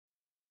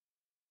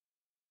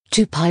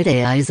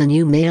TupiTea is a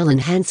new male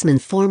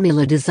enhancement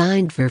formula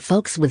designed for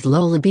folks with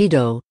low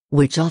libido,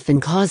 which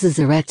often causes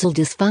erectile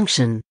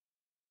dysfunction.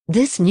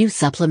 This new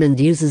supplement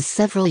uses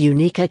several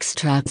unique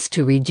extracts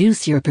to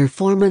reduce your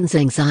performance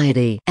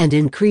anxiety and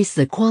increase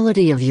the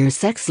quality of your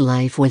sex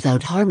life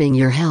without harming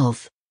your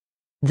health.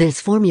 This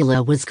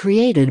formula was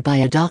created by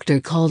a doctor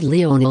called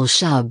Lionel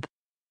Shub.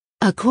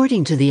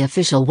 According to the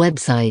official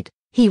website,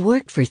 he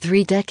worked for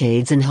 3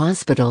 decades in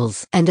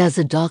hospitals and as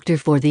a doctor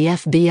for the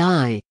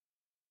FBI.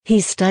 He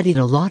studied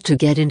a lot to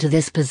get into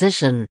this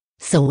position,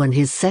 so when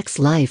his sex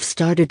life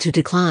started to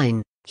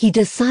decline, he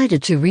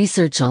decided to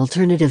research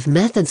alternative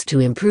methods to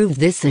improve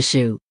this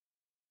issue.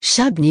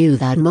 Shub knew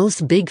that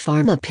most big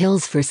pharma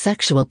pills for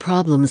sexual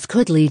problems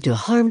could lead to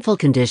harmful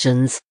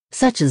conditions,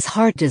 such as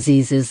heart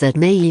diseases that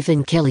may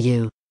even kill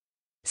you.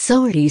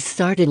 So he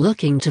started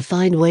looking to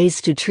find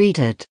ways to treat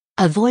it,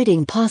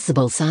 avoiding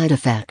possible side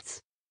effects.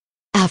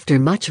 After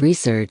much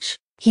research,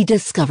 he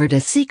discovered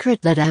a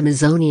secret that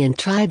Amazonian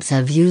tribes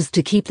have used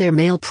to keep their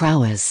male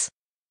prowess.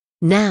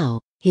 Now,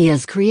 he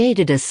has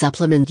created a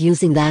supplement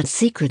using that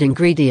secret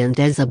ingredient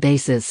as a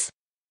basis.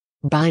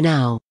 By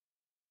now,